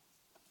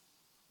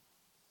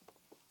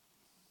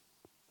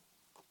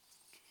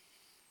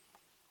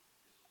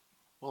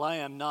Well, I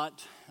am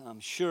not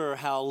sure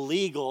how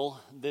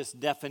legal this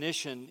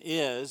definition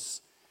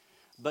is,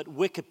 but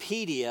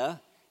Wikipedia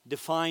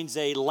defines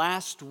a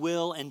last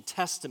will and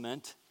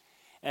testament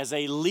as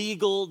a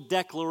legal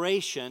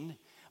declaration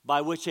by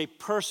which a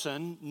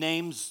person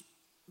names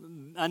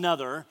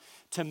another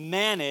to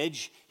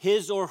manage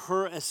his or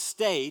her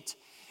estate.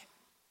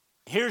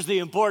 Here's the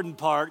important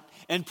part,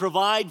 and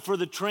provide for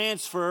the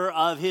transfer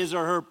of his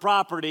or her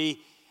property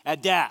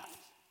at death.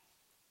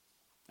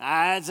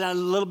 That's a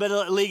little bit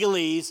of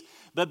legalese,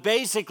 but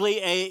basically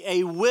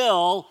a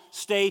will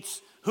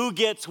states who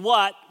gets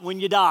what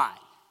when you die.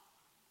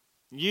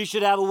 You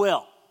should have a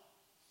will.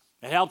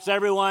 It helps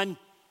everyone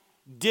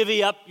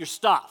divvy up your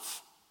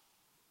stuff.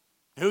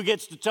 Who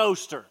gets the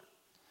toaster?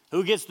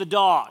 Who gets the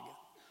dog?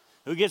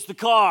 Who gets the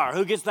car?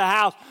 Who gets the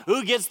house?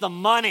 Who gets the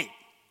money?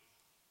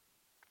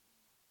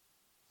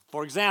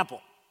 For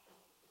example,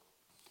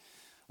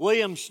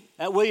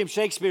 at William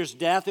Shakespeare's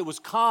death, it was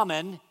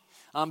common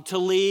to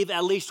leave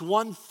at least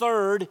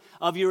 1/3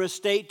 of your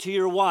estate to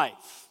your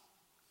wife.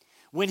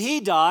 When he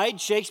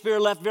died, Shakespeare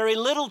left very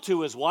little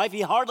to his wife.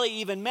 He hardly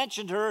even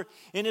mentioned her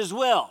in his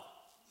will.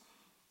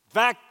 In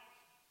fact,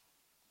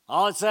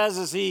 all it says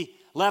is he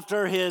left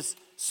her his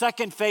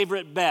second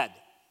favorite bed.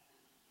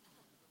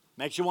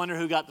 Makes you wonder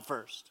who got the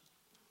first.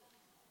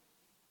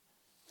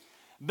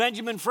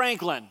 Benjamin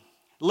Franklin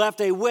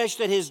left a wish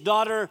that his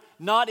daughter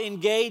not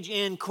engage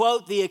in,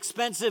 quote, the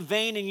expensive,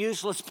 vain, and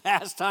useless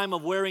pastime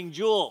of wearing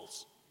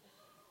jewels.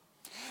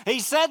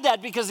 He said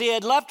that because he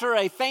had left her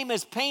a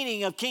famous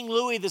painting of King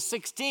Louis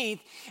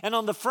XVI, and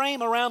on the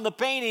frame around the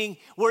painting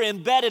were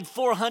embedded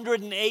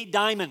 408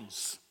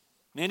 diamonds.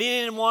 And he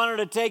didn't want her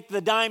to take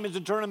the diamonds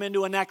and turn them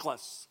into a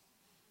necklace.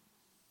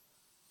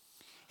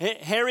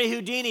 Harry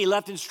Houdini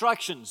left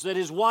instructions that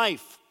his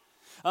wife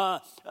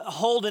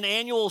hold an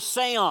annual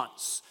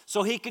seance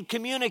so he could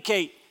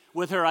communicate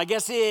with her. I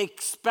guess he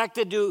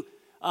expected to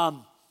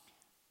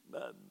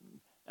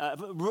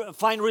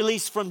find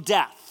release from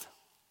death.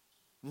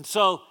 And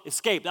so,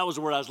 escape, that was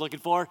the word I was looking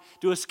for,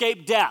 to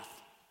escape death.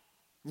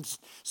 And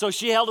so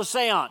she held a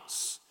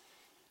seance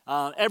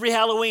every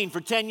Halloween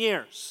for 10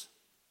 years.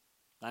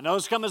 I know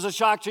it's come as a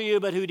shock to you,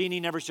 but Houdini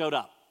never showed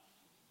up.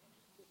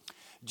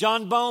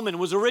 John Bowman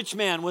was a rich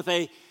man with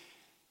a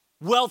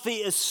wealthy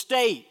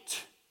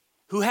estate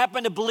who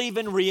happened to believe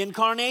in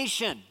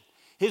reincarnation.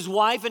 His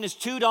wife and his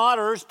 2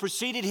 daughters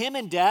preceded him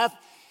in death.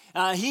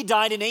 He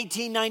died in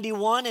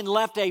 1891 and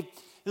left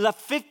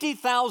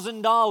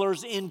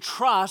 $50,000 in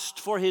trust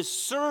for his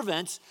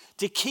servants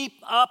to keep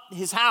up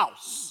his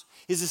house,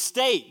 his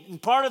estate.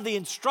 And part of the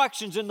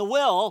instructions in the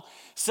will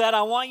said,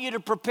 I want you to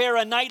prepare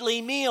a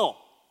nightly meal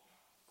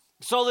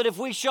so that if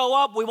we show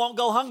up, we won't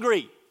go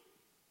hungry.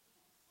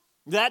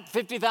 That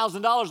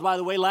 $50,000, by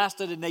the way,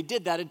 lasted, and they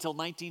did that until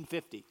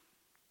 1950.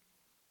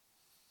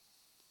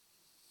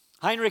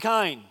 Heinrich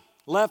Heine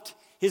left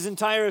his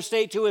entire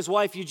estate to his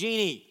wife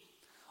Eugenie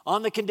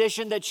on the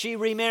condition that she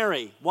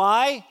remarry.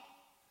 Why?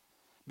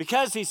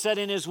 Because, he said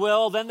in his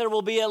will, then there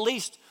will be at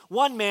least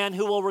one man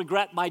who will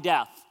regret my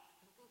death.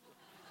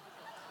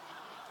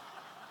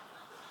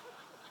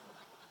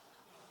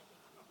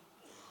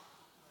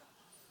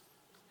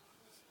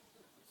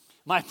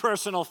 My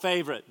personal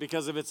favorite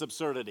because of its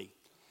absurdity.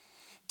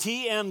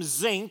 T.M.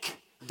 Zink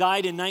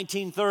died in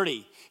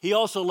 1930. He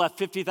also left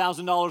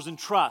 $50,000 in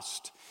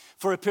trust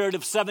for a period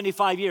of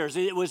 75 years.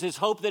 It was his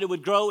hope that it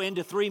would grow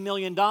into $3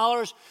 million,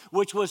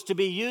 which was to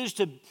be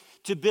used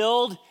to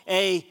build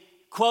a,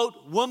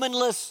 quote,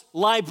 womanless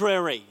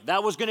library.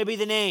 That was going to be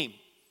the name.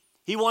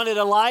 He wanted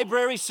a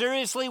library,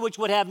 seriously, which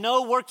would have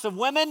no works of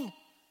women,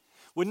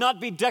 would not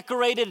be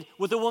decorated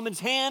with a woman's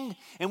hand,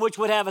 and which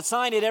would have a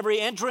sign at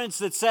every entrance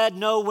that said,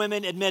 no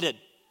women admitted.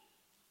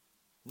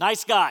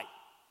 Nice guy.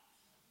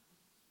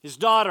 His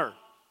daughter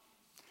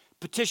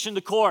petitioned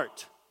the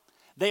court.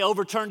 They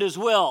overturned his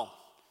will,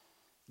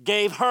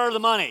 gave her the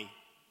money,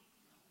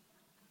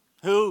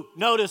 who,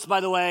 notice, by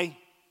the way,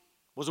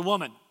 was a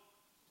woman.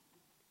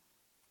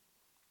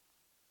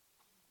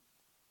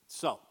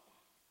 So,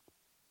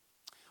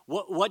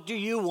 what do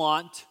you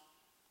want?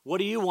 What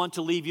do you want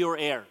to leave your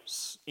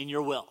heirs in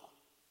your will?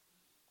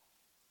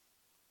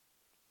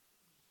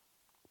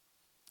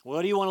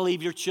 What do you want to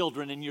leave your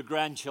children and your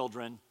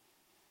grandchildren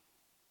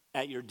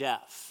at your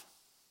death?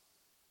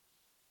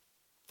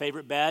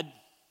 Favorite bed?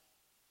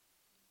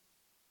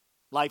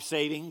 Life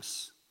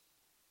savings?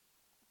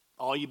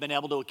 All you've been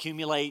able to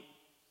accumulate?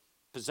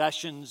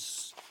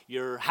 Possessions,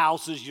 your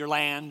houses, your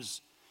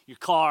lands, your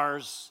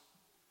cars,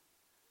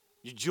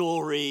 your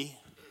jewelry.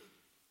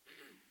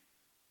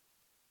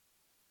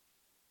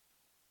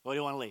 What do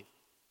you want to leave?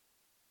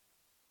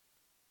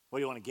 What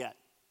do you want to get?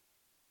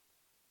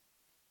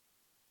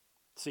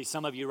 See,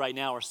 some of you right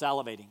now are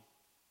salivating,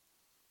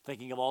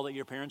 thinking of all that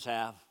your parents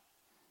have,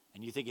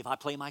 and you think, if I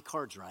play my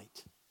cards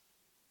right,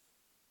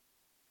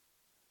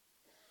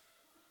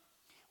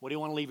 what do you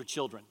want to leave your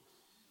children?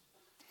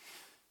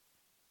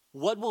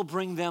 What will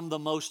bring them the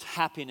most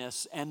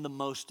happiness and the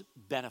most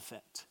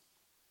benefit?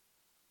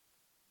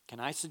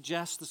 Can I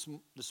suggest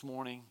this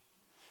morning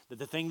that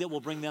the thing that will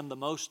bring them the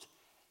most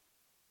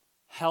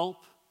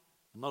help,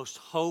 the most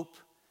hope,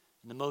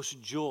 and the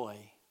most joy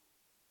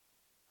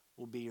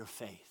will be your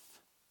faith.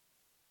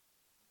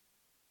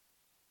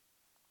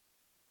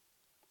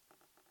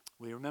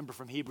 We remember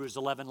from Hebrews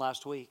 11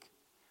 last week,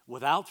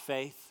 without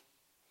faith,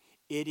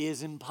 it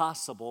is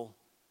impossible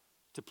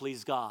to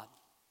please God.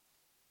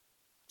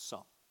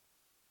 So,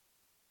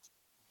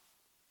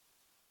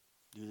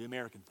 do the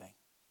American thing.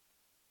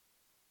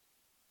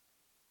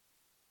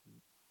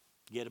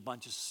 Get a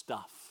bunch of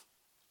stuff.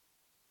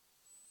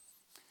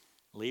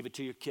 Leave it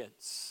to your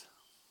kids.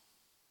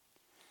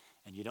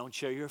 And you don't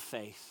share your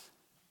faith,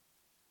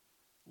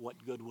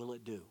 what good will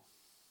it do?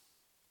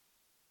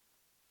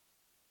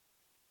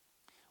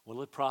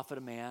 Will it profit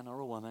a man or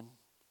a woman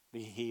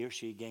if he or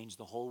she gains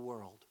the whole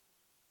world?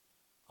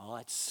 All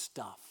that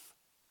stuff.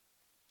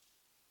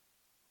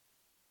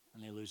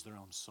 And they lose their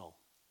own soul.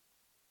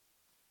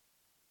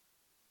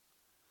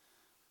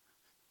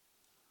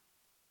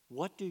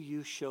 What do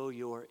you show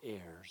your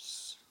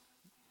heirs,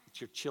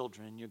 it's your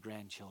children, your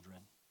grandchildren,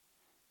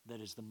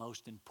 that is the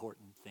most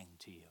important thing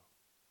to you?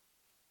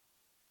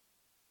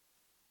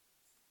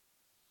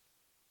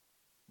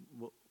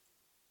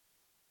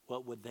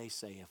 What would they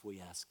say if we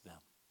asked them?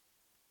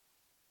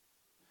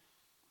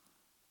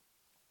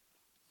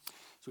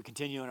 So we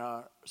continue in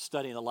our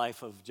study in the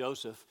life of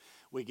Joseph.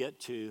 We get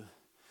to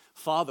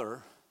Father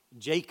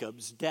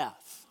Jacob's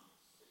death.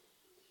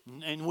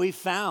 And we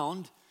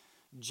found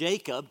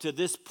Jacob, to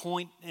this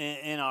point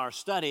in our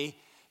study,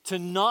 to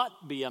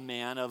not be a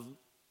man of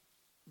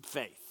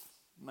faith,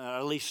 or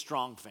at least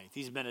strong faith.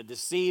 He's been a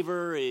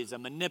deceiver, he's a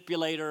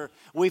manipulator.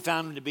 We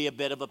found him to be a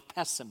bit of a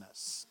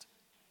pessimist.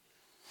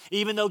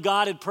 Even though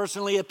God had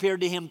personally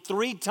appeared to him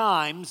 3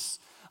 times,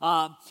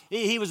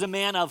 he was a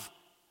man of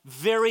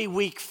very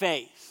weak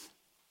faith.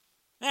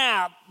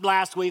 Now,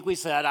 last week we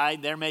said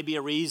there may be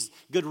a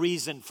good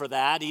reason for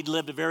that. He'd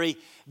lived a very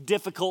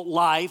difficult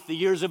life. The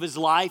years of his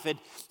life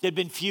had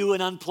been few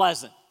and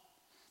unpleasant.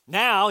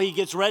 Now he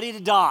gets ready to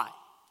die.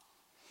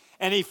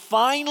 And he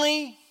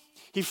finally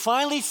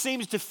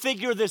seems to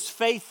figure this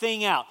faith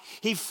thing out.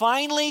 He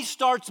finally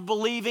starts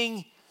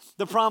believing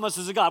the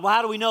promises of God. Well,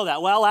 how do we know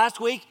that? Well, last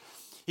week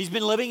he's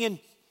been living in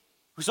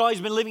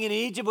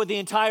Egypt with the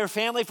entire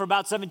family for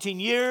about 17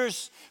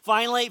 years.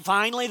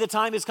 Finally, the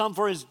time has come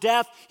for his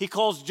death. He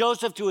calls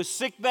Joseph to his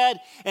sickbed,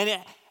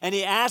 and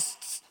he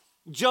asks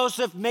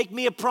Joseph, make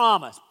me a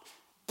promise.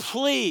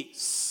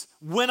 Please,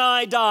 when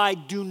I die,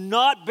 do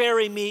not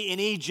bury me in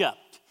Egypt.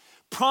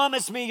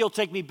 Promise me you'll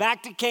take me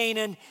back to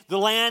Canaan, the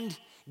land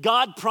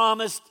God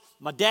promised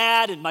my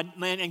dad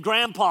and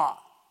grandpa.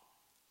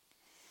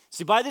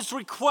 See, by this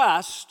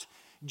request,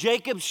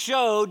 Jacob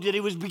showed that he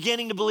was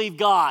beginning to believe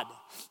God.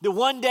 That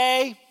one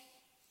day,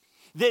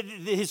 that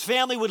his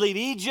family would leave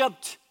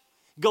Egypt,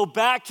 go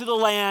back to the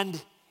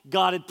land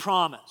God had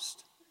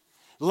promised.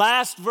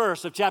 Last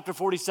verse of chapter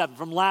 47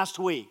 from last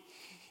week.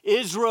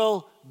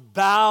 Israel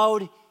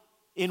bowed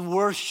in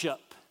worship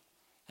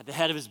at the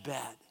head of his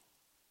bed.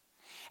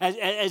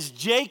 As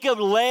Jacob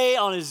lay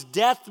on his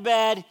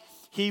deathbed,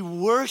 he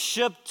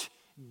worshiped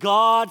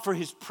God for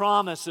his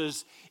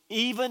promises,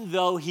 even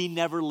though he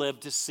never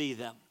lived to see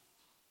them.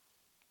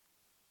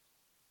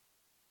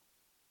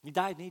 He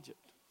died in Egypt.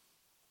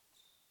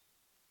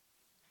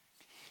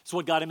 It's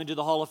what got him into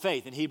the Hall of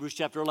Faith in Hebrews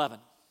chapter 11.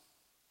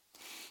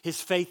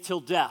 His faith till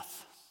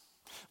death.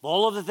 Of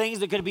all of the things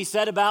that could be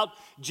said about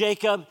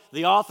Jacob,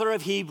 the author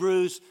of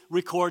Hebrews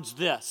records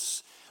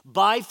this.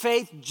 By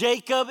faith,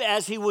 Jacob,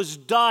 as he was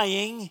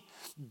dying,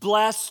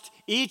 blessed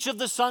each of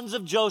the sons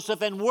of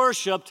Joseph and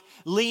worshiped,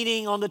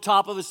 leaning on the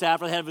top of his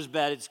staff or the head of his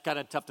bed. It's kind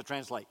of tough to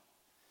translate.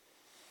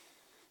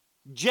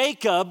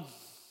 Jacob,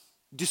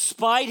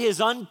 despite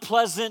his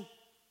unpleasant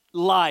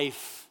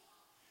life,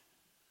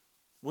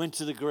 went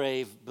to the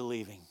grave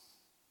believing.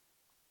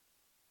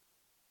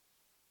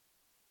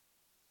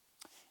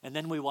 And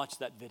then we watched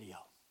that video.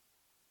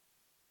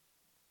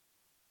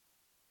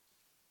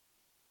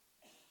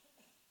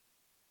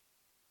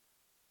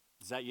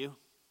 Is that you?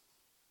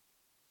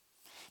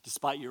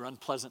 Despite your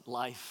unpleasant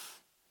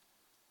life,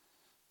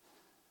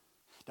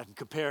 doesn't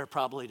compare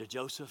probably to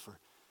Joseph or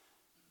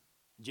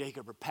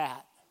Jacob or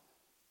Pat.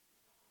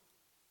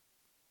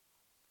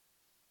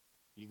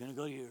 You're going to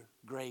go to your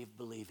grave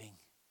believing.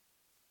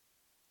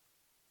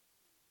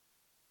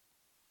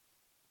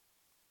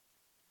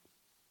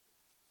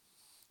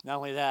 Not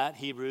only that,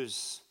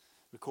 Hebrews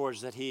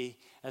records that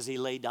as he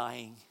lay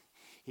dying,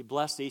 he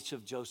blessed each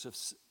of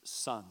Joseph's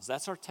sons.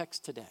 That's our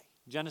text today,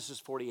 Genesis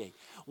 48.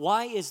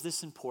 Why is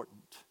this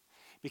important?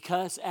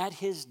 Because at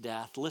his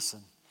death,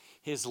 listen,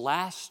 his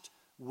last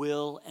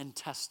will and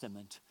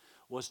testament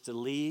was to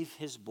leave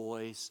his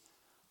boys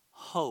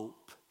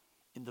hope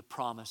in the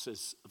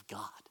promises of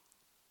God.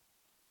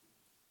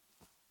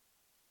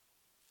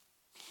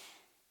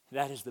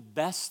 That is the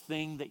best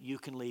thing that you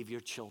can leave your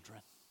children.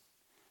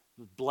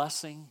 The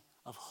blessing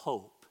of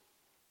hope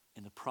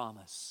in the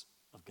promise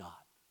of God.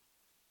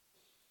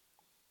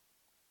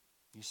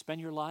 You spend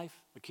your life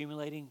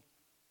accumulating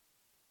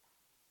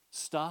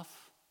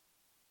stuff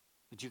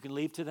that you can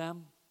leave to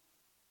them.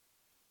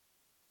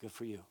 Good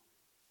for you.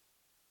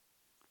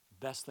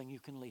 best thing you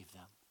can leave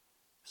them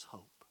is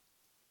hope.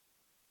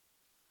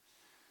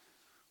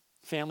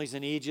 Families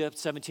in Egypt,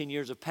 17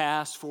 years have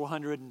passed,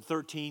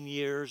 413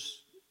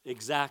 years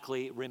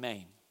exactly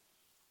remain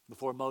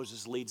before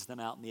Moses leads them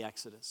out in the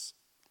Exodus.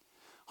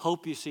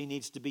 Hope, you see,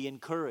 needs to be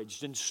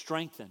encouraged and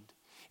strengthened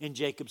in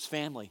Jacob's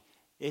family.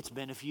 It's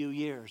been a few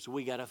years.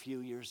 We got a few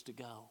years to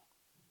go.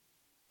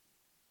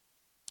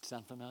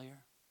 Sound familiar?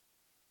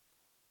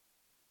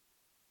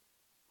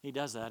 He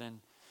does that in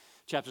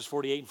chapters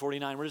 48 and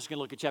 49. We're just going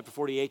to look at chapter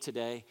 48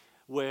 today,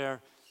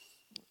 where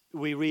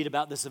we read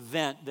about this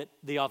event that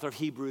the author of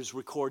Hebrews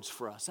records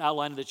for us.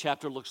 Outline of the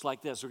chapter looks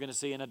like this. We're going to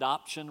see an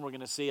adoption. We're going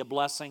to see a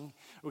blessing.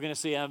 We're going to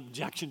see an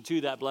objection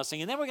to that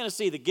blessing. And then we're going to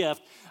see the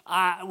gift.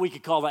 We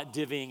could call that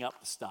divvying up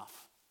the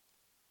stuff.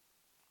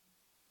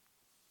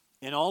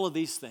 In all of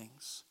these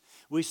things,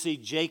 we see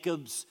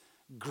Jacob's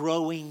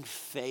growing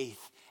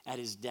faith at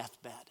his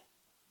deathbed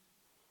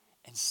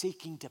and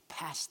seeking to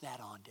pass that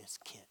on to his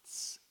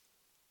kids.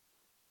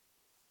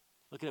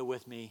 Look at it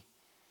with me.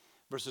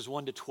 Verses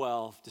 1 to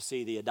 12 to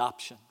see the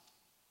adoption.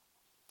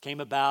 Came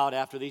about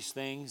after these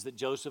things that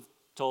Joseph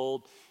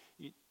told,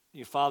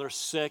 your father's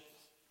sick.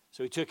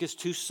 So he took his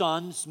 2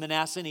 sons,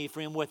 Manasseh and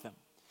Ephraim, with him.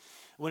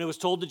 When it was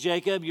told to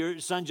Jacob, your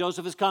son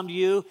Joseph has come to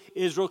you,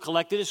 Israel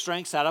collected his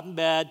strength, sat up in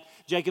bed.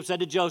 Jacob said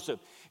to Joseph,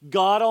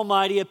 God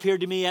Almighty appeared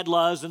to me at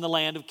Luz in the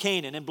land of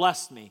Canaan and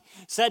blessed me.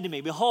 Said to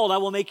me, behold, I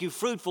will make you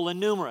fruitful and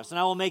numerous, and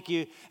I will make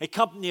you a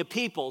company of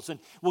peoples, and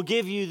will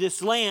give you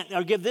this land,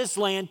 or give this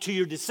land to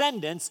your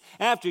descendants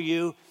after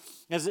you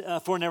as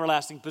for an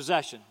everlasting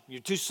possession.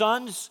 Your 2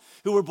 sons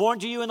who were born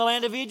to you in the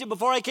land of Egypt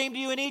before I came to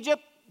you in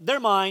Egypt, they're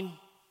mine.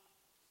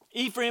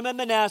 Ephraim and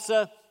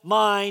Manasseh,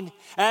 mine,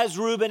 as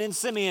Reuben and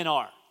Simeon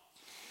are.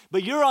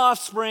 But your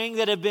offspring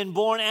that have been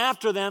born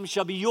after them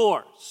shall be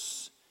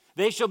yours.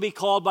 They shall be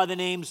called by the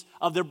names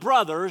of their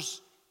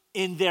brothers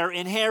in their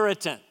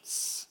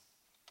inheritance.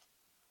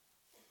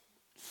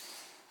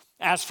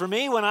 As for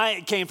me, when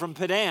I came from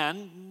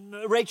Padan,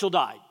 Rachel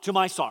died to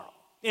my sorrow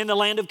in the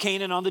land of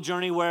Canaan on the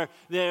journey when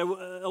there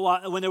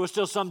was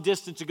still some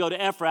distance to go to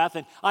Ephrath,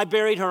 and I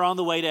buried her on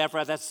the way to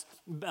Ephrath, that's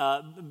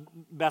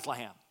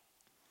Bethlehem.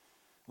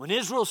 When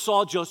Israel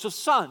saw Joseph's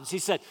sons, he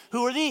said,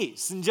 who are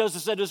these? And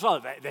Joseph said to his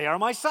father, they are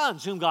my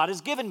sons, whom God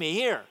has given me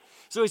here.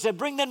 So he said,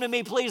 bring them to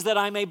me, please, that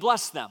I may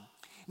bless them.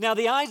 Now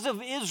the eyes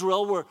of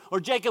Israel or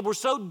Jacob were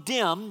so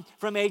dim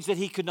from age that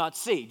he could not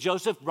see.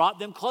 Joseph brought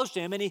them close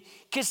to him, and he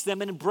kissed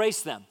them and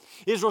embraced them.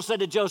 Israel said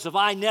to Joseph,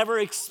 I never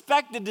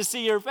expected to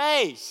see your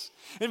face.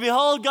 And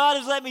behold, God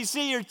has let me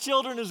see your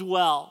children as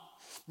well.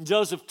 And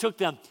Joseph took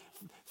them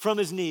from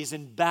his knees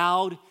and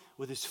bowed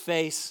with his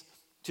face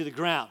to the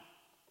ground.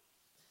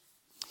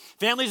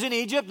 Families in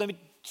Egypt,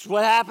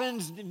 what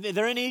happens?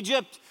 They're in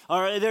Egypt,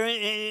 or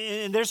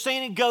they're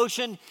staying in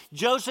Goshen.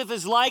 Joseph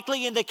is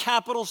likely in the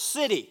capital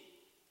city,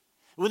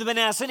 with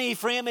Manasseh and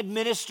Ephraim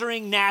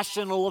administering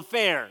national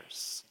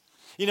affairs,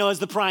 as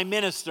the prime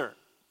minister.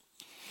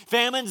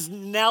 Famine's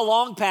now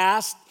long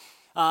past.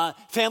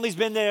 Family's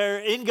been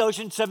there in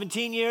Goshen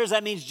 17 years.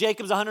 That means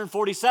Jacob's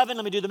 147.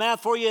 Let me do the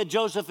math for you.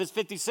 Joseph is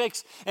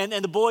 56, and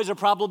the boys are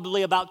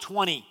probably about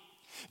 20.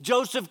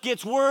 Joseph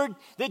gets word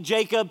that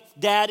Jacob,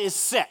 dad, is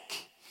sick.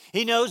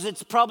 He knows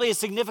it's probably a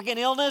significant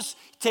illness.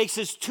 He takes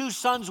his 2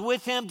 sons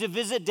with him to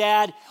visit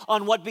dad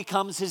on what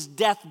becomes his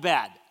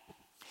deathbed.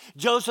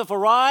 Joseph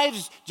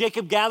arrives.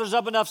 Jacob gathers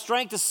up enough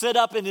strength to sit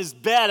up in his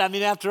bed.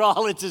 After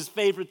all, it's his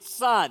favorite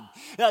son.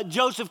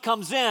 Joseph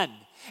comes in,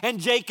 and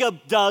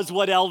Jacob does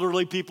what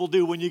elderly people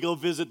do when you go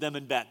visit them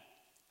in bed,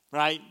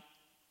 right?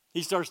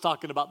 He starts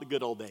talking about the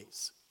good old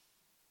days.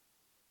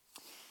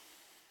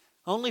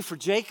 Only for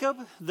Jacob,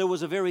 there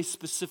was a very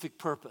specific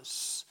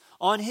purpose.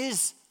 On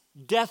his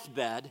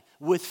deathbed,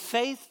 with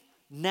faith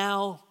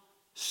now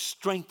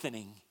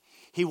strengthening,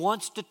 he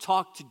wants to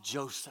talk to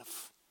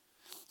Joseph,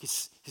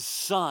 his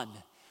son,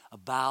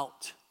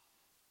 about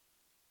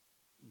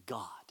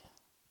God.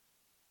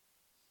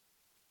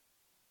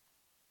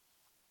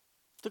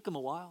 Took him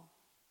a while.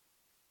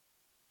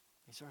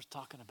 He starts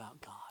talking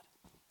about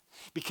God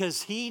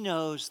because he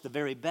knows the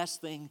very best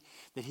thing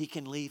that he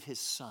can leave his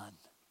son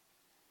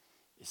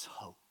is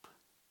hope.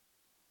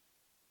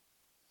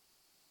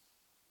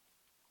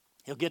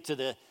 He'll get to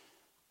the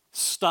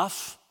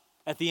stuff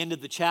at the end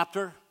of the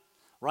chapter.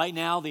 Right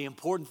now, the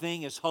important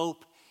thing is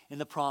hope in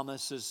the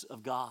promises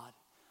of God.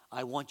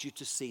 I want you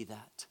to see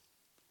that.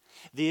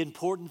 The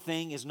important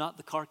thing is not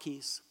the car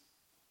keys.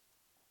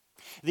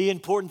 The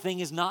important thing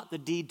is not the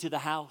deed to the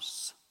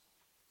house.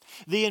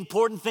 The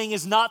important thing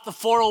is not the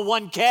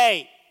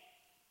 401k.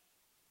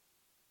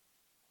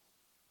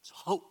 It's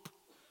hope.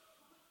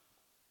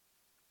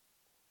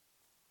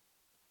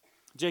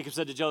 Jacob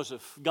said to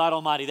Joseph, God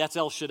Almighty, that's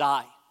El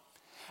Shaddai,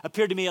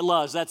 appeared to me at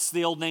Luz, that's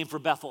the old name for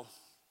Bethel,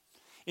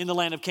 in the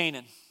land of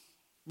Canaan.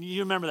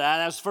 You remember that.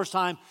 That was the first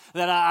time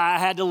that I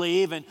had to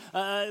leave, and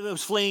I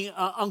was fleeing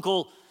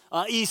Uncle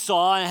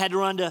Esau, and I had to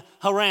run to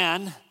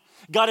Haran.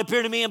 God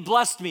appeared to me and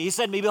blessed me. He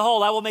said to me,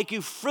 behold, I will make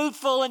you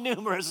fruitful and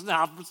numerous.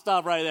 Now,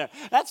 stop right there.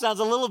 That sounds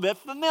a little bit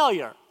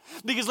familiar.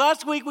 Because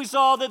last week we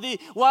saw that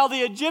while the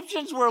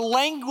Egyptians were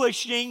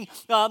languishing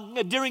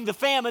during the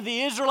famine,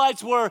 the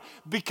Israelites were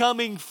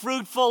becoming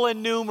fruitful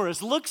and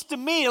numerous. Looks to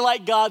me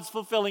like God's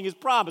fulfilling his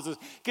promises,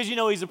 because you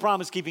know he's a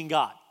promise-keeping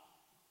God.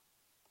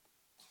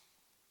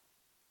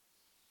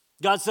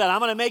 God said, I'm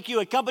going to make you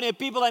a company of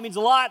people. That means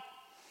a lot.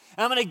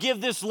 I'm going to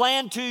give this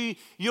land to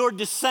your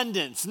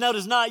descendants.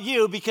 Notice not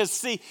you, because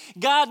see,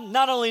 God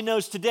not only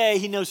knows today,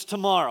 he knows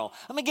tomorrow.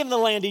 I'm going to give the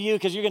land to you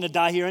because you're going to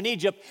die here in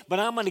Egypt, but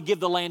I'm going to give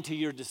the land to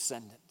your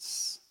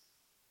descendants.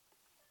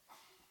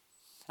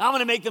 I'm going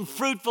to make them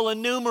fruitful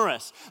and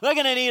numerous. They're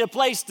going to need a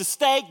place to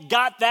stay.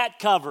 Got that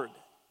covered.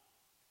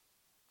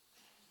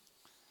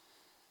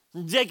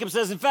 And Jacob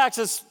says, in fact,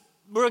 says,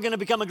 we're going to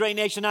become a great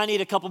nation. I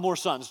need a couple more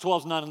sons.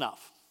 12's not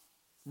enough.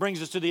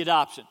 Brings us to the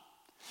adoption.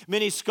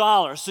 Many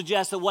scholars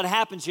suggest that what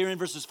happens here in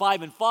verses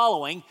 5 and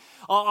following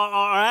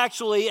are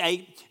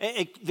actually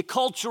the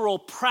cultural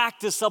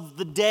practice of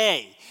the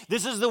day.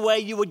 This is the way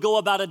you would go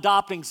about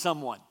adopting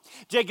someone.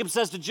 Jacob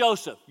says to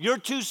Joseph, your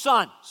 2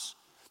 sons,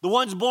 the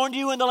ones born to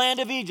you in the land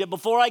of Egypt,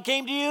 before I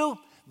came to you,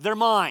 they're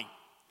mine.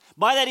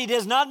 By that, he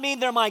does not mean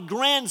they're my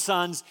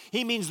grandsons.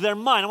 He means they're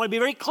mine. I want to be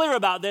very clear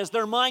about this.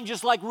 They're mine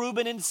just like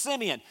Reuben and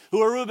Simeon.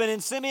 Who are Reuben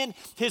and Simeon?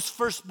 His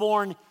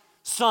firstborn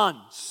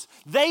sons.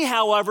 They,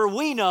 however,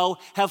 we know,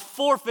 have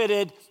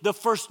forfeited the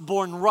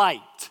firstborn right.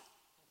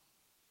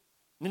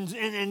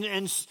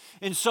 And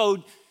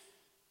so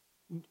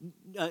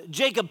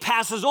Jacob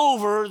passes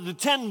over the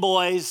 10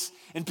 boys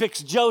and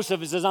picks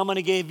Joseph and says, I'm going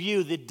to give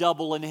you the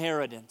double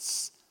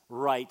inheritance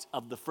right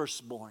of the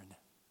firstborn.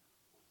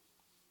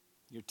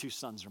 Your 2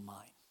 sons are mine.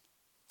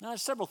 Now,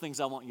 there's several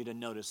things I want you to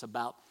notice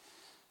about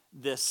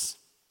this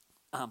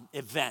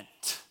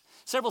event.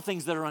 Several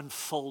things that are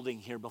unfolding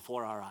here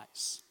before our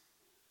eyes.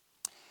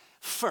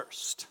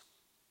 First,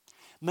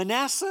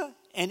 Manasseh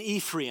and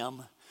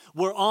Ephraim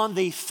were on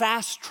the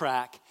fast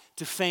track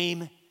to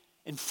fame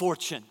and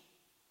fortune.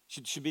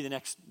 Should be the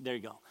next, there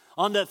you go.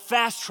 On the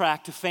fast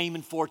track to fame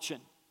and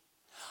fortune.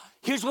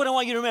 Here's what I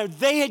want you to remember.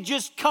 They had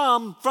just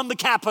come from the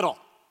capital.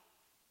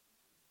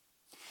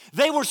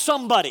 They were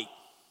somebody.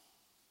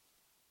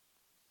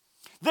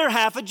 They're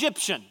half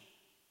Egyptian.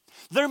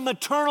 Their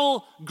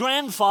maternal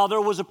grandfather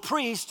was a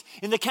priest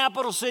in the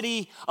capital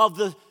city of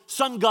the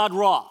sun god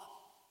Ra.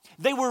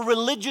 They were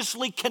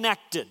religiously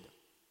connected.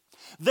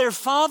 Their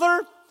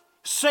father,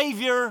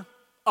 savior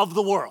of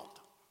the world,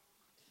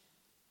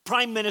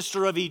 prime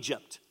minister of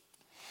Egypt.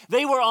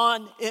 They were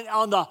on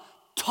the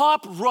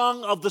top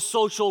rung of the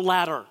social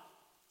ladder.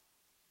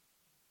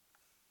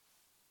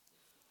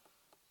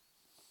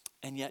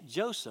 And yet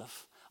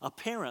Joseph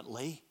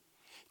apparently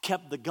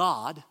kept the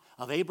God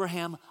of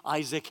Abraham,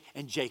 Isaac,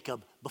 and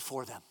Jacob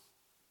before them.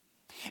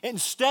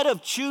 Instead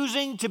of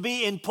choosing to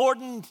be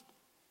important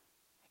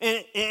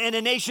in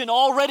a nation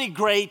already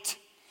great,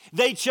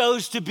 they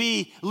chose to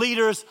be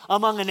leaders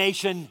among a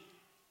nation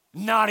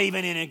not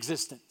even in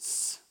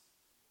existence.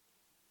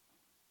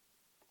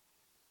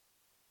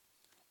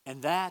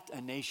 And that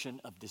a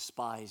nation of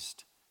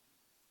despised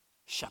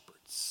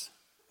shepherds.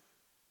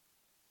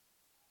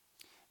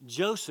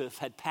 Joseph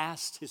had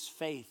passed his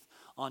faith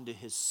onto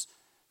his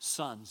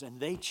sons, and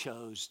they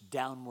chose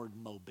downward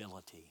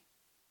mobility.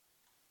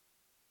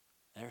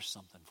 There's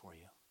something for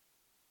you.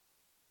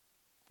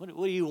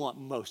 What do you want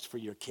most for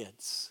your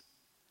kids?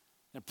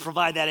 And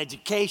provide that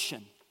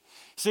education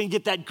so you can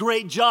get that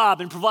great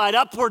job and provide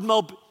upward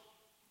mobility.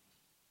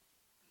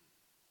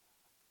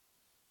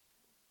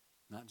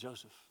 Not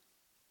Joseph.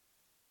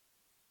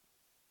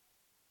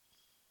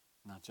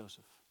 Not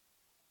Joseph.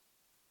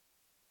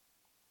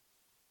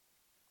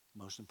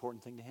 Most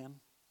important thing to him,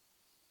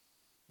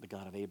 the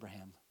God of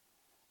Abraham,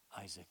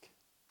 Isaac,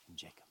 and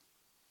Jacob.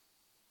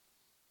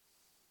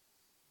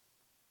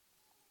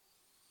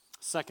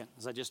 Second,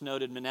 as I just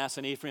noted,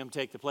 Manasseh and Ephraim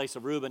take the place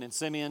of Reuben and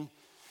Simeon.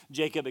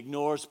 Jacob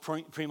ignores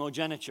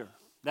primogeniture.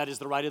 That is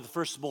the right of the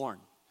firstborn.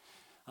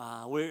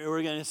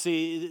 We're going to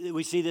see,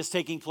 we see this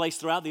taking place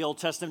throughout the Old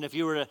Testament. If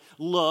you were to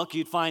look,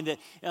 you'd find that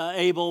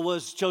Abel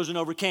was chosen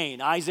over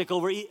Cain, Isaac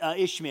over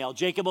Ishmael,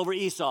 Jacob over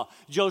Esau,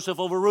 Joseph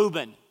over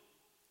Reuben.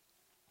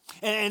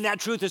 And that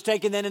truth is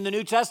taken then in the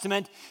New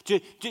Testament to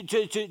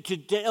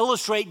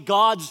illustrate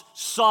God's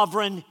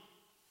sovereign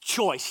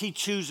choice. He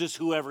chooses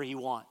whoever he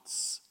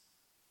wants.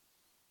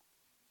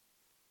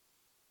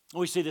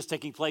 We see this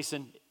taking place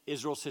in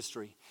Israel's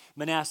history.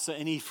 Manasseh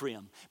and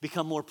Ephraim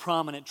become more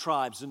prominent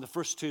tribes than the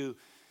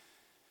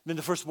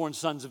firstborn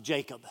sons of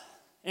Jacob.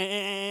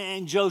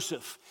 And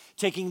Joseph,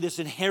 taking this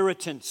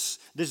inheritance,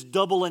 this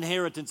double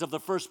inheritance of the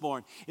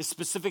firstborn, is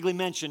specifically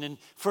mentioned in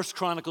 1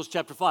 Chronicles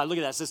chapter 5. Look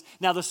at that. It says,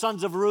 now the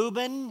sons of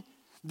Reuben,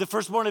 the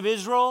firstborn of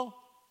Israel,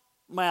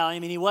 well, I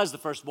mean, he was the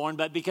firstborn,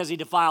 but because he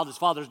defiled his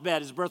father's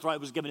bed, his birthright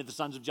was given to the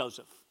sons of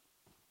Joseph.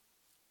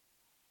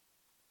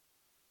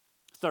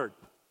 Third,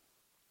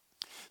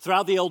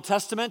 throughout the Old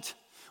Testament,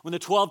 when the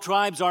 12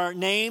 tribes are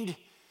named,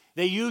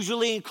 they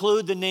usually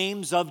include the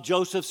names of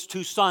Joseph's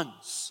 2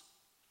 sons.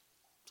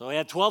 So he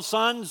had 12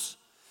 sons,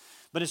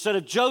 but instead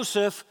of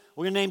Joseph,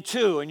 we're going to name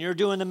 2. And you're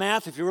doing the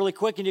math. If you're really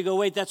quick and you go,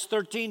 wait, that's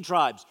 13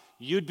 tribes.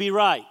 You'd be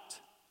right.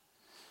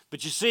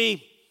 But you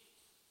see,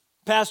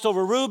 passed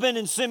over Reuben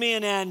and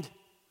Simeon and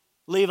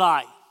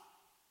Levi.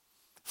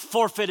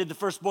 Forfeited the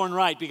firstborn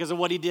right because of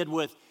what he did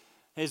with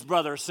his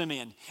brother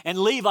Simeon. And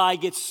Levi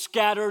gets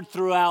scattered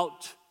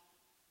throughout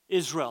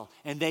Israel,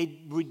 and they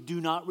do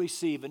not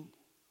receive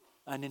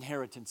an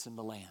inheritance in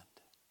the land.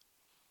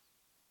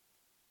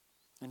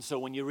 And so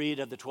when you read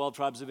of the 12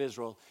 tribes of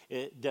Israel,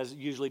 it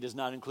usually does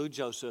not include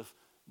Joseph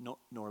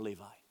nor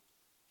Levi.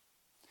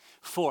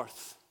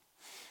 Fourth,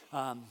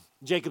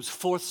 Jacob's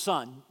fourth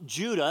son,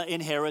 Judah,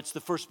 inherits the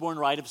firstborn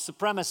right of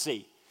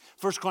supremacy.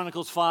 1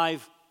 Chronicles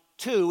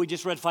 5:2, we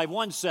just read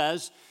 5:1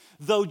 says,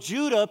 though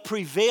Judah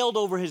prevailed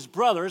over his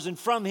brothers and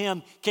from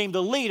him came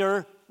the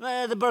leader,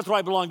 the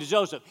birthright belonged to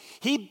Joseph.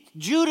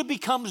 Judah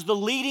becomes the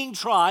leading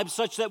tribe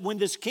such that when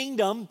this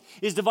kingdom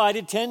is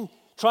divided, 10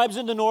 tribes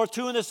in the north,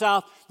 2 in the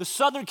south, the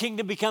southern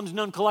kingdom becomes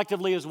known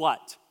collectively as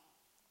what?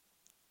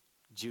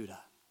 Judah.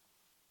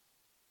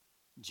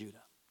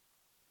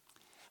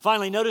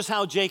 Finally, notice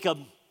how Jacob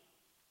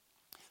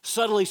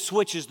subtly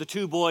switches the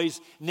 2 boys'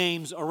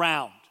 names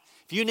around.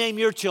 If you name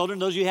your children,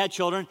 those of you who had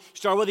children,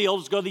 start with the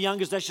oldest, go to the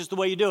youngest. That's just the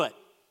way you do it.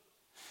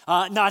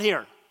 Not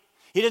here.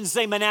 He didn't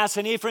say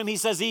Manasseh and Ephraim. He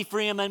says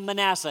Ephraim and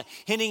Manasseh,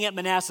 hinting at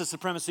Manasseh's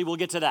supremacy. We'll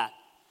get to that.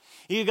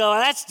 You go,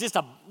 that's just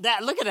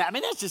look at that. I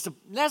mean,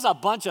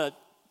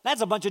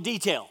 that's a bunch of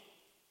detail.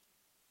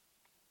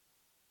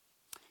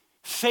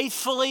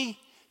 Faithfully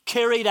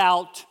carried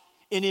out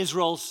in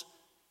Israel's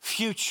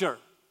future.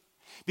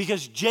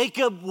 Because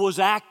Jacob was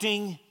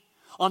acting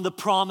on the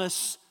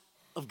promise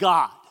of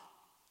God.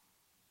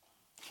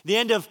 The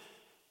end of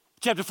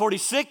chapter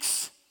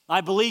 46,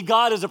 I believe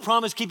God is a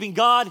promise-keeping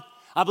God.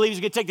 I believe he's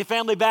going to take the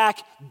family back,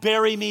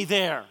 bury me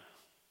there.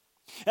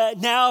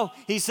 Now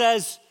he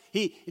says,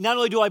 not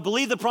only do I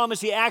believe the promise,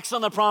 he acts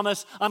on the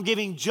promise. I'm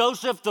giving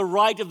Joseph the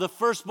right of the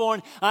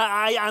firstborn.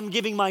 I'm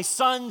giving my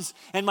sons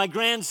and my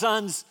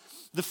grandsons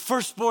the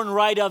firstborn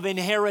right of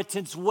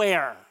inheritance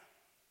where?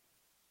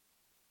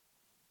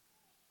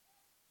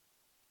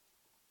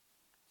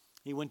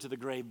 He went to the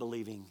grave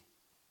believing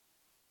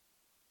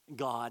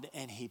God,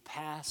 and he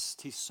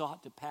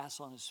sought to pass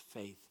on his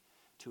faith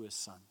to his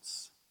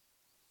sons.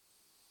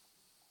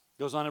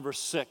 Goes on in verse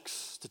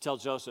 6 to tell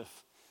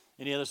Joseph,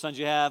 any other sons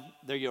you have,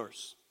 they're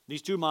yours.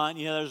 These 2 mine,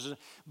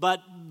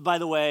 but by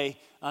the way,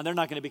 they're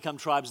not going to become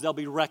tribes. They'll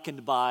be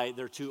reckoned by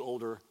their 2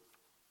 older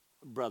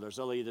brothers.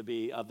 They'll either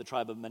be of the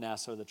tribe of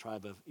Manasseh or the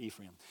tribe of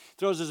Ephraim.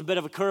 Throws us a bit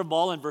of a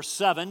curveball in verse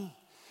 7.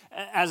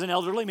 As an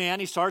elderly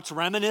man, he starts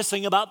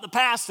reminiscing about the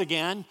past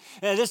again.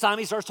 And this time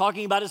he starts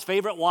talking about his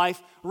favorite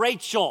wife,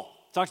 Rachel.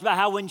 Talks about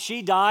how when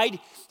she died,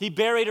 he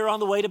buried her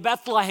on the way to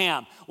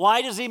Bethlehem.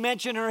 Why does he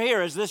mention her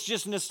here? Is this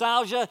just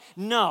nostalgia?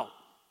 No.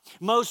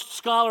 Most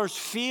scholars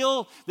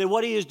feel that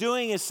what he is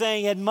doing is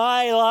saying, had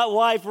my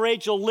wife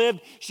Rachel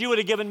lived, she would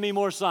have given me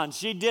more sons.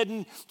 She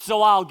didn't,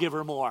 so I'll give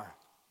her more.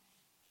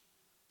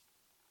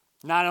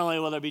 Not only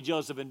will there be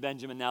Joseph and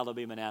Benjamin, now there'll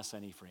be Manasseh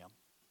and Ephraim.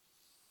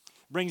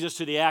 Brings us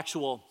to the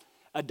actual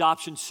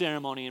adoption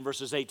ceremony in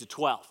verses 8 to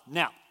 12.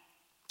 Now,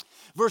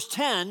 verse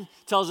 10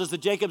 tells us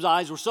that Jacob's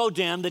eyes were so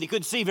dim that he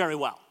couldn't see very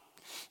well.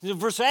 In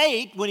verse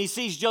 8, when he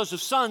sees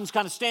Joseph's sons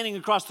kind of standing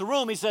across the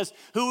room, he says,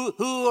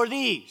 who are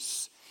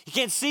these? He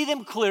can't see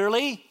them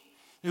clearly.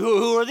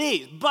 Who are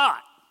these? But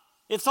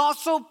it's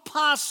also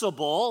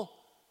possible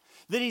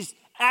that he's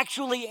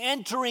actually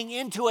entering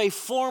into a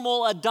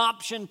formal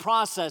adoption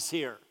process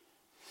here.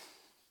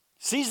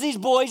 Sees these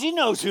boys, he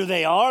knows who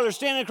they are. They're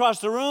standing across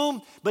the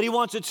room, but he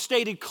wants it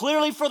stated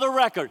clearly for the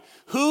record.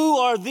 Who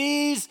are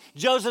these?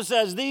 Joseph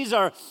says, these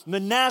are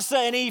Manasseh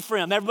and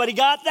Ephraim. Everybody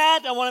got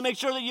that? I want to make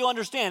sure that you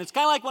understand. It's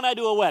kind of like when I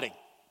do a wedding.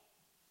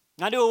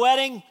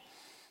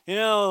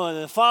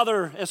 The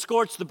father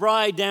escorts the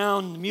bride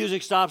down, the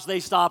music stops, they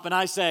stop, and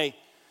I say,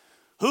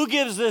 who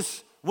gives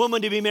this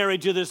woman to be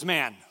married to this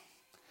man?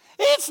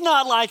 It's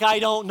not like I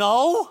don't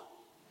know.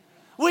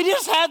 We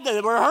just had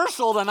the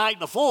rehearsal the night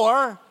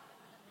before.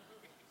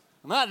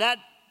 I'm not that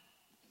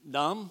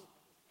dumb.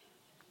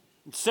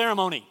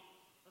 Ceremony.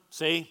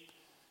 See?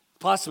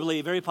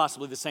 Very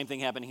possibly the same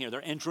thing happened here.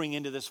 They're entering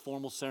into this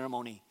formal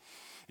ceremony.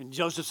 And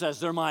Joseph says,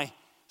 they're my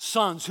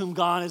sons whom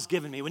God has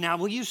given me. Now,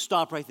 will you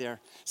stop right there?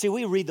 See,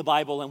 we read the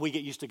Bible and we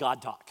get used to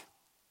God talk.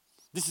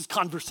 This is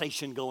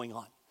conversation going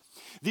on.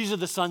 These are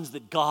the sons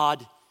that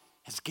God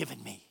has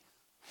given me.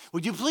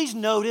 Would you please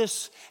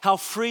notice how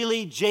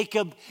freely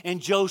Jacob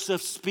and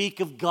Joseph speak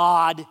of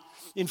God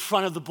in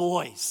front of the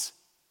boys?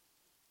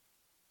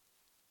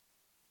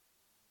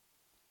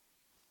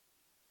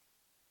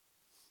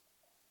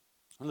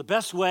 One of the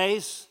best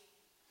ways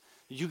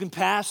that you can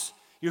pass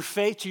your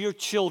faith to your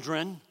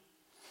children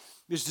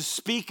is to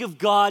speak of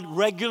God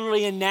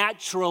regularly and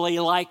naturally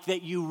like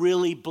that you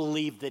really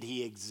believe that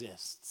he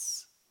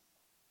exists.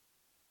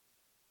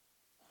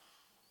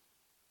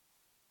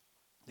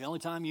 The only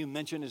time you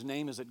mention his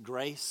name is at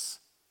grace,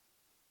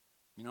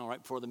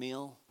 right before the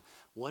meal.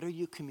 What are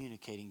you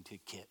communicating to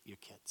your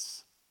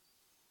kids?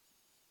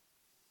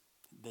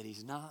 that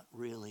he's not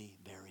really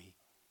very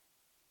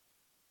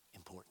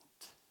important.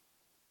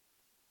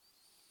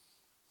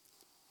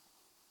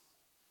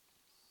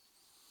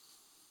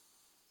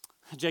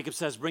 Jacob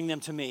says, bring them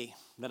to me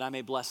that I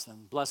may bless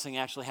them. Blessing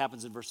actually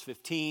happens in verse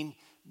 15,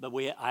 but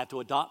I have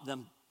to adopt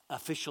them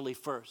officially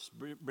first.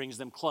 Brings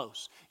them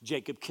close.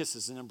 Jacob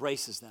kisses and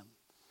embraces them.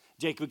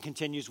 Jacob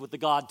continues with the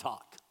God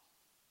talk,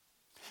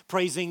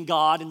 praising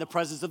God in the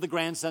presence of the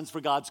grandsons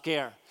for God's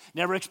care.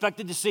 Never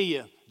expected to see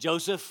you,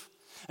 Joseph.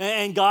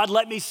 And God,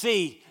 let me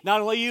see not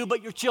only you,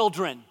 but your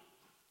children.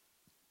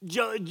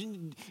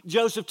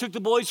 Joseph took the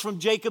boys from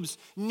Jacob's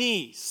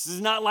knees. This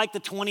is not like the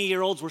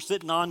 20-year-olds were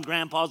sitting on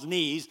grandpa's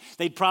knees.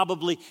 They'd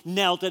probably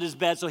knelt at his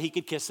bed so he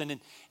could kiss and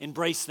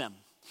embrace them.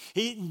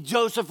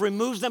 Joseph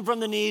removes them from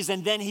the knees,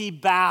 and then he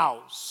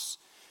bows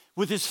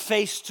with his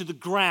face to the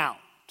ground.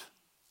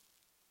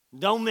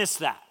 Don't miss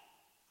that.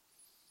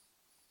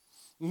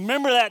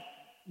 Remember that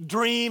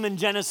dream in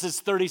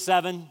Genesis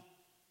 37?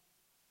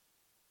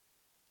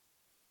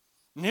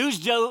 And who's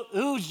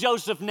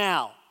Joseph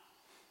now?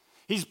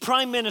 He's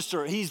prime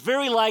minister. He's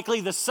very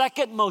likely the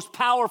second most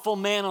powerful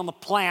man on the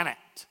planet.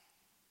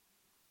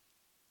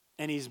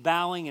 And he's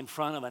bowing in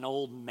front of an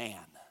old man.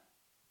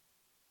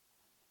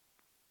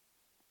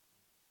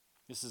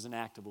 This is an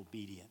act of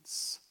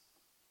obedience.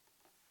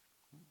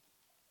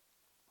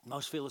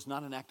 Most feel it's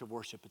not an act of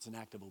worship, it's an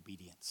act of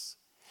obedience.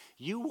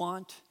 You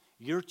want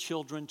your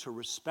children to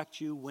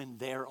respect you when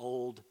they're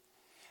old,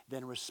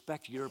 then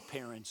respect your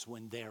parents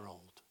when they're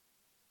old.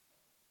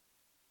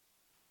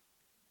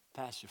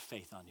 Pass your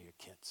faith on to your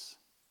kids.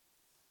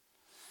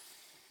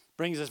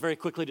 Brings us very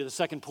quickly to the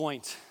second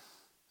point.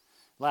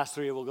 Last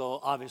three will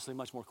go obviously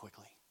much more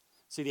quickly.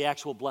 See the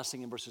actual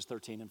blessing in verses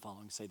 13 and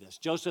following. Say this.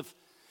 Joseph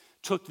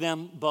took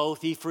them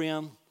both,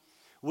 Ephraim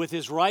with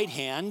his right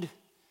hand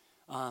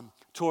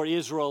toward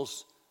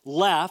Israel's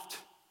left,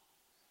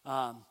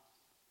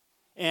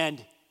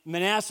 and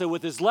Manasseh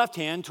with his left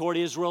hand toward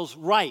Israel's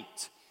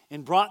right,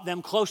 and brought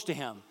them close to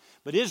him.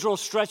 But Israel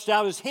stretched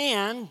out his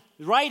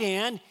right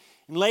hand,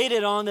 and laid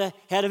it on the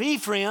head of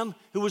Ephraim,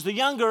 who was the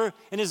younger,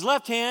 and his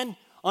left hand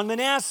on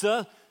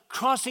Manasseh,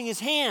 crossing his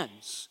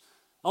hands.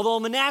 Although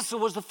Manasseh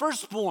was the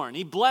firstborn,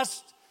 he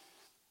blessed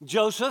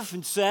Joseph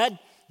and said,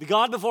 the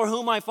God before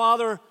whom my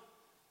fathers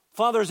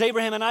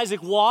Abraham and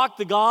Isaac walked,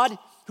 the God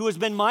who has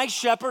been my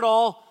shepherd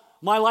all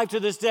my life to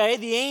this day,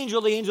 the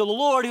angel of the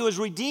Lord who has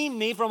redeemed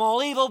me from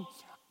all evil,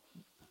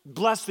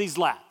 bless these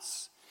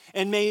lads.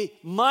 And may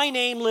my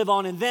name live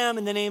on in them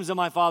in the names of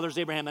my fathers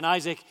Abraham and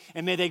Isaac,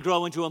 and may they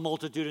grow into a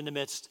multitude in the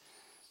midst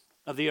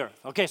of the earth.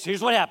 Okay, so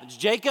here's what happens.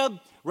 Jacob,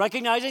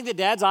 recognizing that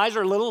dad's eyes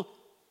are a little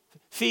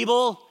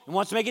feeble and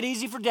wants to make it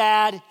easy for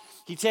dad,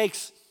 he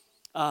takes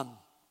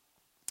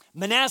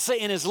Manasseh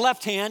in his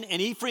left hand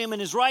and Ephraim in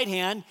his right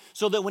hand,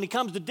 so that when he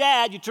comes to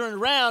dad, you turn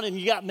around and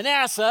you got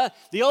Manasseh,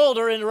 the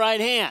older, in the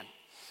right hand.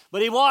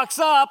 But he walks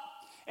up,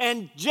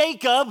 and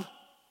Jacob,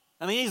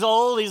 he's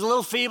old, he's a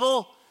little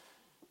feeble,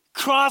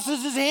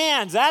 crosses his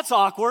hands. That's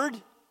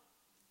awkward.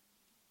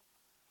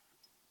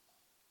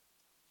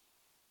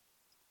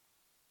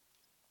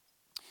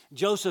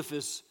 Joseph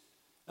is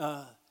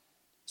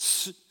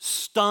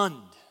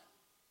stunned.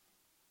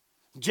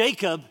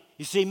 Jacob,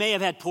 you see, may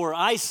have had poor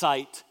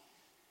eyesight,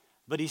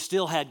 but he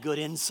still had good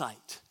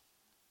insight.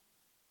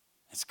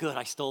 That's good.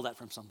 I stole that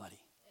from somebody.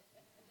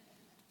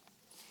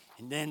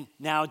 And then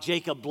now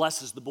Jacob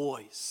blesses the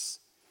boys.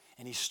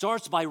 And he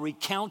starts by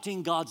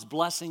recounting God's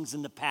blessings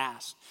in the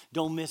past.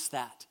 Don't miss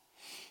that.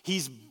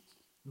 He's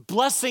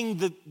blessing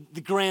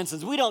the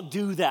grandsons. We don't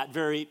do that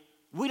very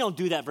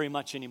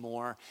much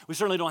anymore. We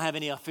certainly don't have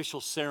any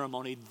official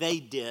ceremony. They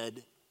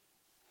did.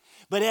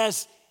 But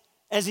as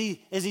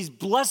he's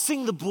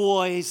blessing the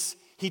boys,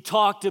 he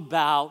talked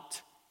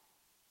about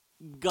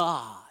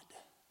God.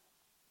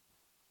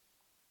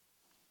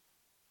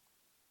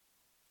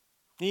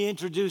 He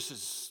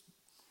introduces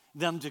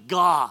them to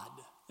God.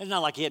 It's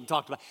not like he hadn't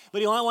talked about it.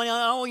 But I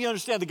want you to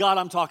understand the God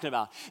I'm talking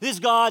about. This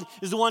God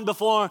is the one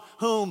before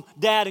whom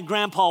Dad and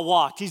Grandpa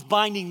walked. He's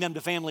binding them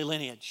to family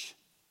lineage.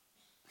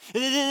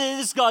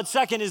 This God,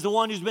 second, is the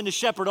one who's been the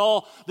shepherd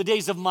all the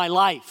days of my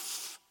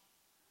life.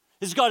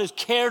 This God has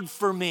cared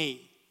for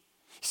me.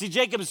 See,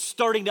 Jacob is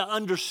starting to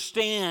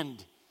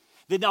understand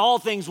that all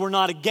things were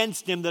not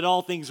against him, that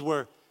all things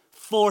were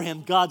for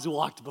him. God's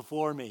walked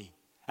before me.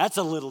 That's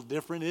a little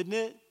different, isn't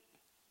it?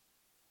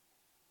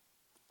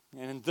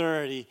 And in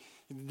third,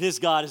 this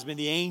God has been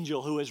the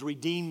angel who has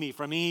redeemed me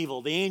from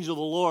evil. The angel of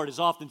the Lord is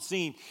often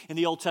seen in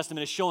the Old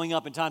Testament as showing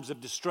up in times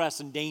of distress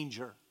and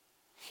danger.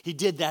 He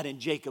did that in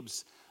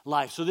Jacob's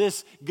life. So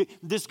this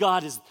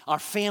God is our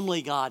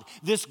family God.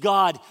 This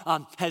God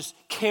has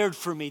cared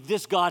for me.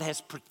 This God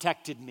has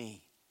protected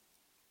me.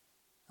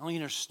 I want you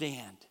to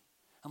understand.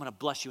 I'm going to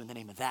bless you in the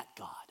name of that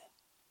God.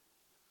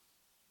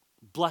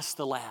 Bless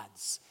the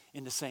lads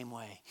in the same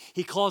way.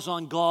 He calls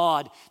on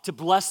God to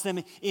bless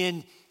them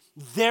in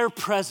their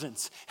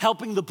presence,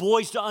 helping the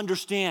boys to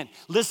understand.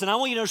 Listen, I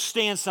want you to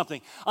understand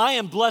something. I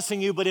am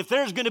blessing you, but if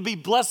there's going to be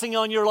blessing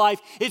on your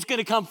life, it's going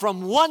to come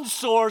from one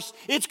source.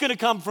 It's going to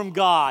come from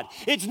God.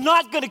 It's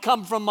not going to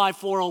come from my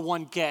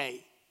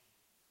 401k.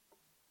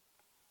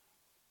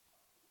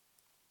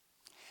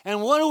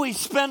 And what do we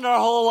spend our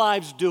whole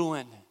lives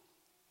doing?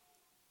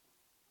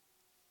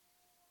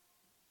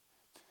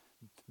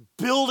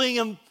 Building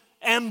an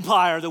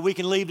empire that we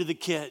can leave to the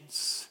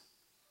kids.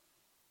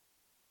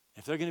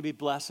 If they're going to be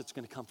blessed, it's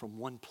going to come from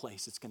one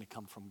place. It's going to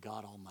come from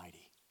God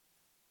Almighty.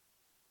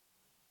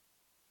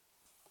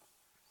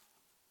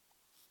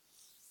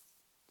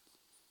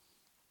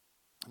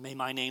 May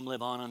my name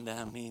live on in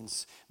them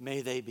means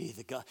may they be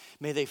the God,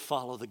 may they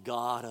follow the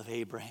God of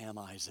Abraham,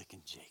 Isaac,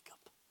 and Jacob.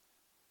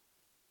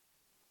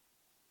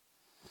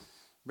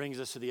 Brings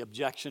us to the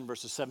objection,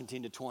 verses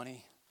 17 to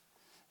 20.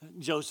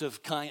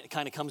 Joseph kind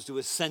of comes to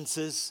his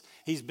senses.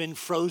 He's been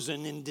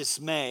frozen in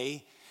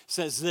dismay.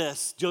 Says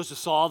this, Joseph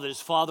saw that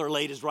his father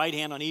laid his right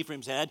hand on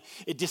Ephraim's head.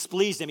 It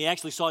displeased him. He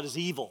actually saw it as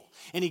evil.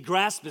 And he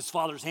grasped his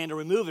father's hand to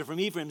remove it from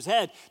Ephraim's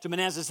head to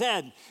Manasseh's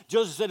head.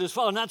 Joseph said to his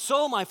father, "Not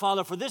so, my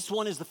father, for this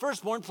one is the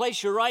firstborn.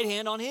 Place your right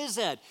hand on his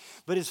head."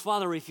 But his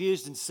father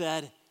refused and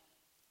said,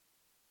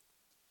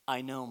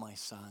 "I know, my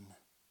son,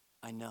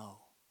 I know.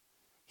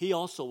 He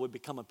also would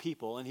become a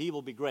people, and he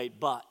will be great,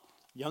 but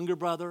younger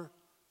brother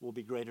will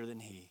be greater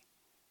than he.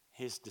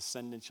 His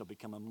descendants shall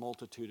become a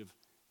multitude of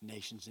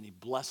nations." And he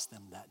blessed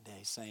them that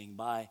day, saying,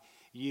 "By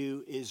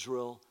you,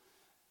 Israel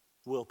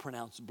will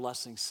pronounce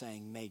blessings,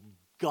 saying, may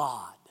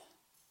God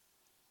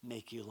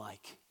make you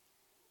like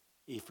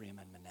Ephraim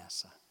and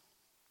Manasseh."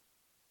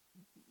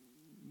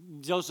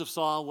 Joseph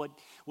saw what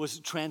was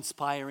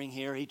transpiring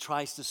here. He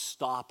tries to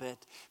stop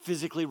it,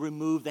 physically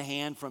remove the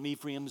hand from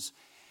Ephraim's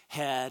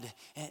head.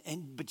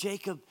 But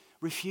Jacob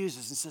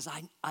refuses and says,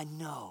 I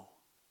know.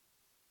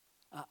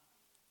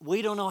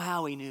 We don't know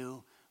how he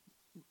knew,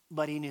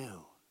 but he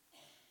knew.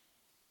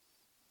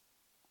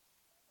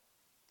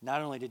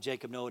 Not only did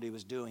Jacob know what he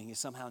was doing, he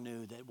somehow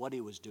knew that what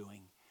he was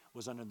doing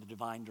was under the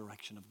divine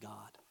direction of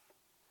God.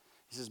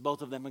 He says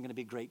both of them are going to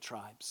be great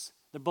tribes.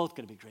 They're both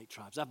going to be great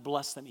tribes. I've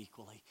blessed them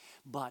equally.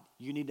 But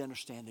you need to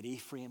understand that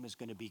Ephraim is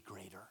going to be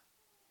greater.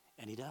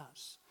 And he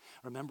does.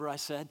 Remember I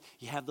said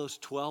you have those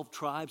 12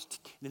 tribes,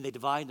 and then they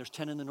divide, and there's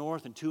 10 in the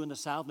north and 2 in the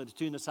south, and the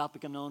 2 in the south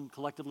become known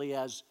collectively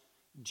as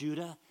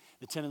Judah.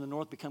 The 10 in the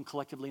north become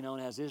collectively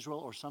known as Israel,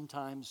 or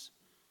sometimes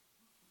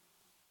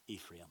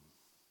Ephraim.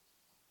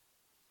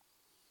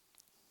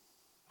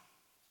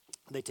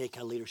 They take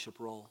a leadership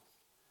role.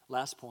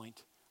 Last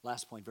point,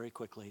 very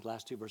quickly,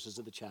 last 2 verses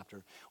of the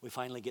chapter, we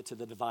finally get to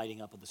the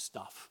dividing up of the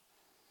stuff.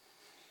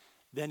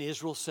 Then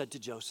Israel said to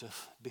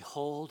Joseph,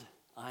 "Behold,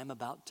 I am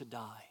about to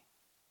die.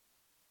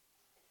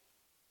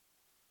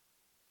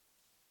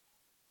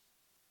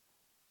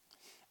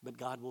 But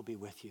God will be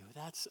with you."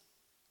 That's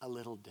a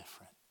little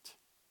different.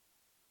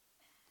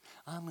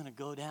 I'm going to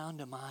go down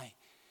to my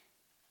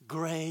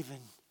grave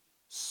in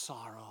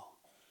sorrow.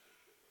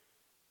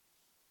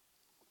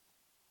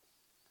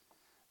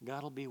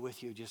 God will be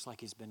with you just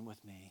like he's been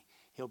with me.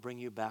 He'll bring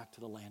you back to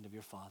the land of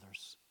your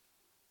fathers.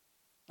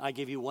 I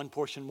give you one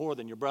portion more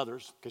than your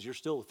brothers because you're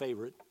still the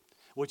favorite,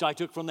 which I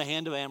took from the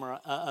hand of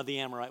the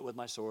Amorite with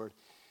my sword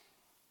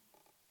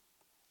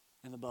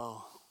and the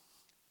bow.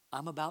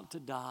 I'm about to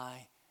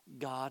die.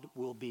 God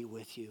will be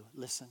with you.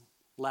 Listen,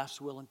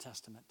 last will and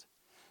testament.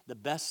 The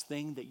best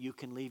thing that you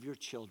can leave your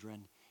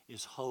children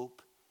is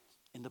hope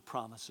in the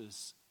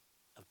promises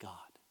of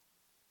God.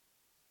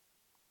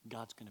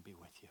 God's going to be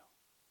with you.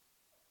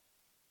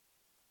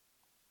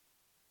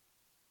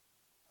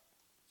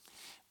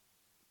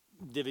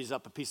 Divvies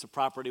up a piece of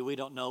property. We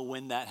don't know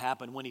when that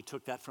happened, when he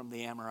took that from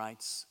the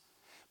Amorites.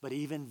 But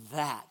even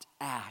that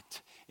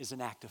act is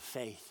an act of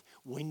faith.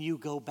 When you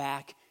go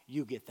back,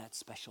 you get that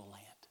special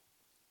land.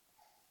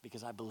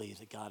 Because I believe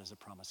that God is a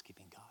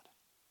promise-keeping God.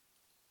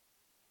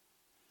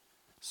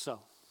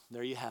 So,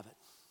 there you have it.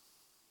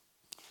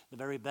 The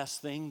very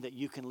best thing that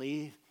you can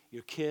leave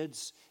your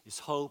kids is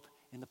hope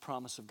in the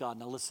promise of God.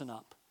 Now listen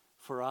up.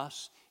 For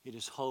us, it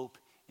is hope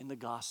in the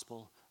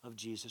gospel of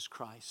Jesus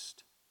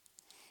Christ.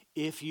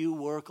 If you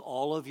work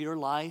all of your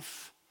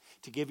life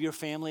to give your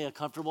family a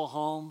comfortable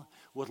home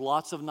with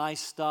lots of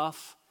nice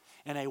stuff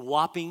and a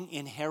whopping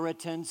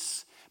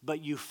inheritance,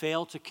 but you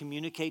fail to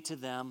communicate to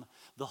them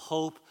the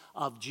hope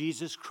of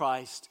Jesus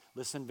Christ,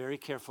 listen very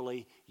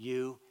carefully,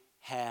 you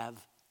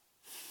have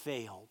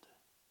failed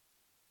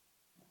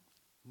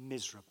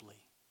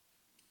miserably.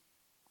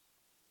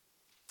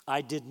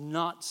 I did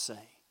not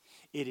say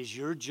it is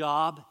your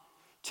job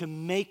to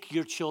make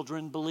your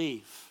children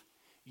believe.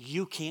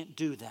 You can't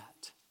do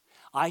that.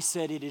 I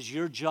said it is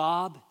your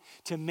job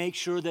to make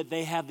sure that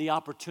they have the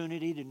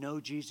opportunity to know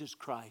Jesus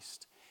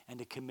Christ and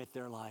to commit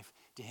their life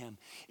to him.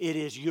 It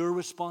is your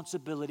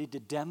responsibility to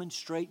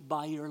demonstrate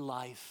by your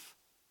life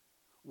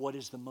what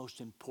is the most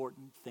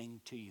important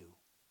thing to you.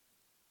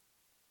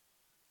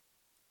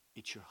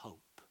 It's your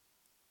hope.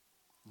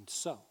 And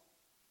so,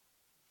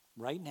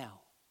 right now,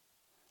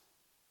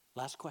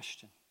 last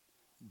question.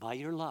 By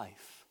your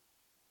life,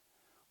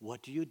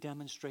 What do you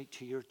demonstrate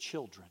to your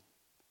children?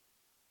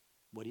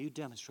 What do you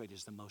demonstrate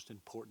is the most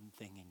important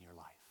thing in your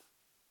life?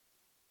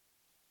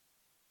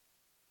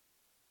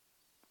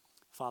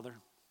 Father,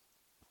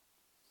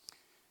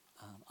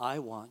 I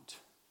want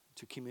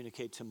to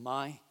communicate to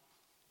my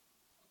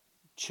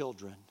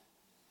children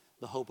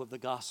the hope of the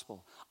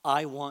gospel.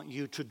 I want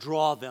you to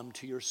draw them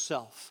to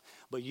yourself,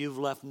 but you've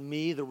left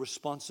me the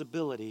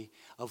responsibility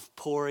of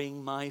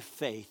pouring my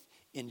faith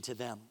into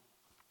them.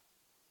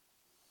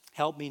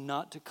 Help me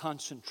not to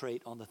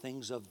concentrate on the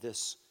things of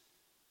this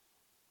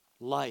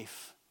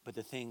life, but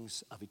the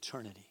things of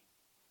eternity.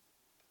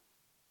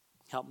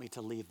 Help me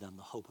to leave them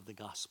the hope of the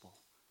gospel.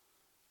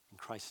 In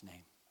Christ's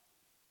name,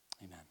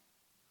 amen.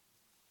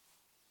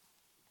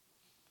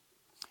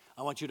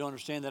 I want you to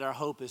understand that our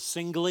hope is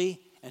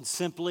singly and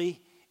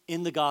simply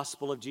in the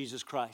gospel of Jesus Christ.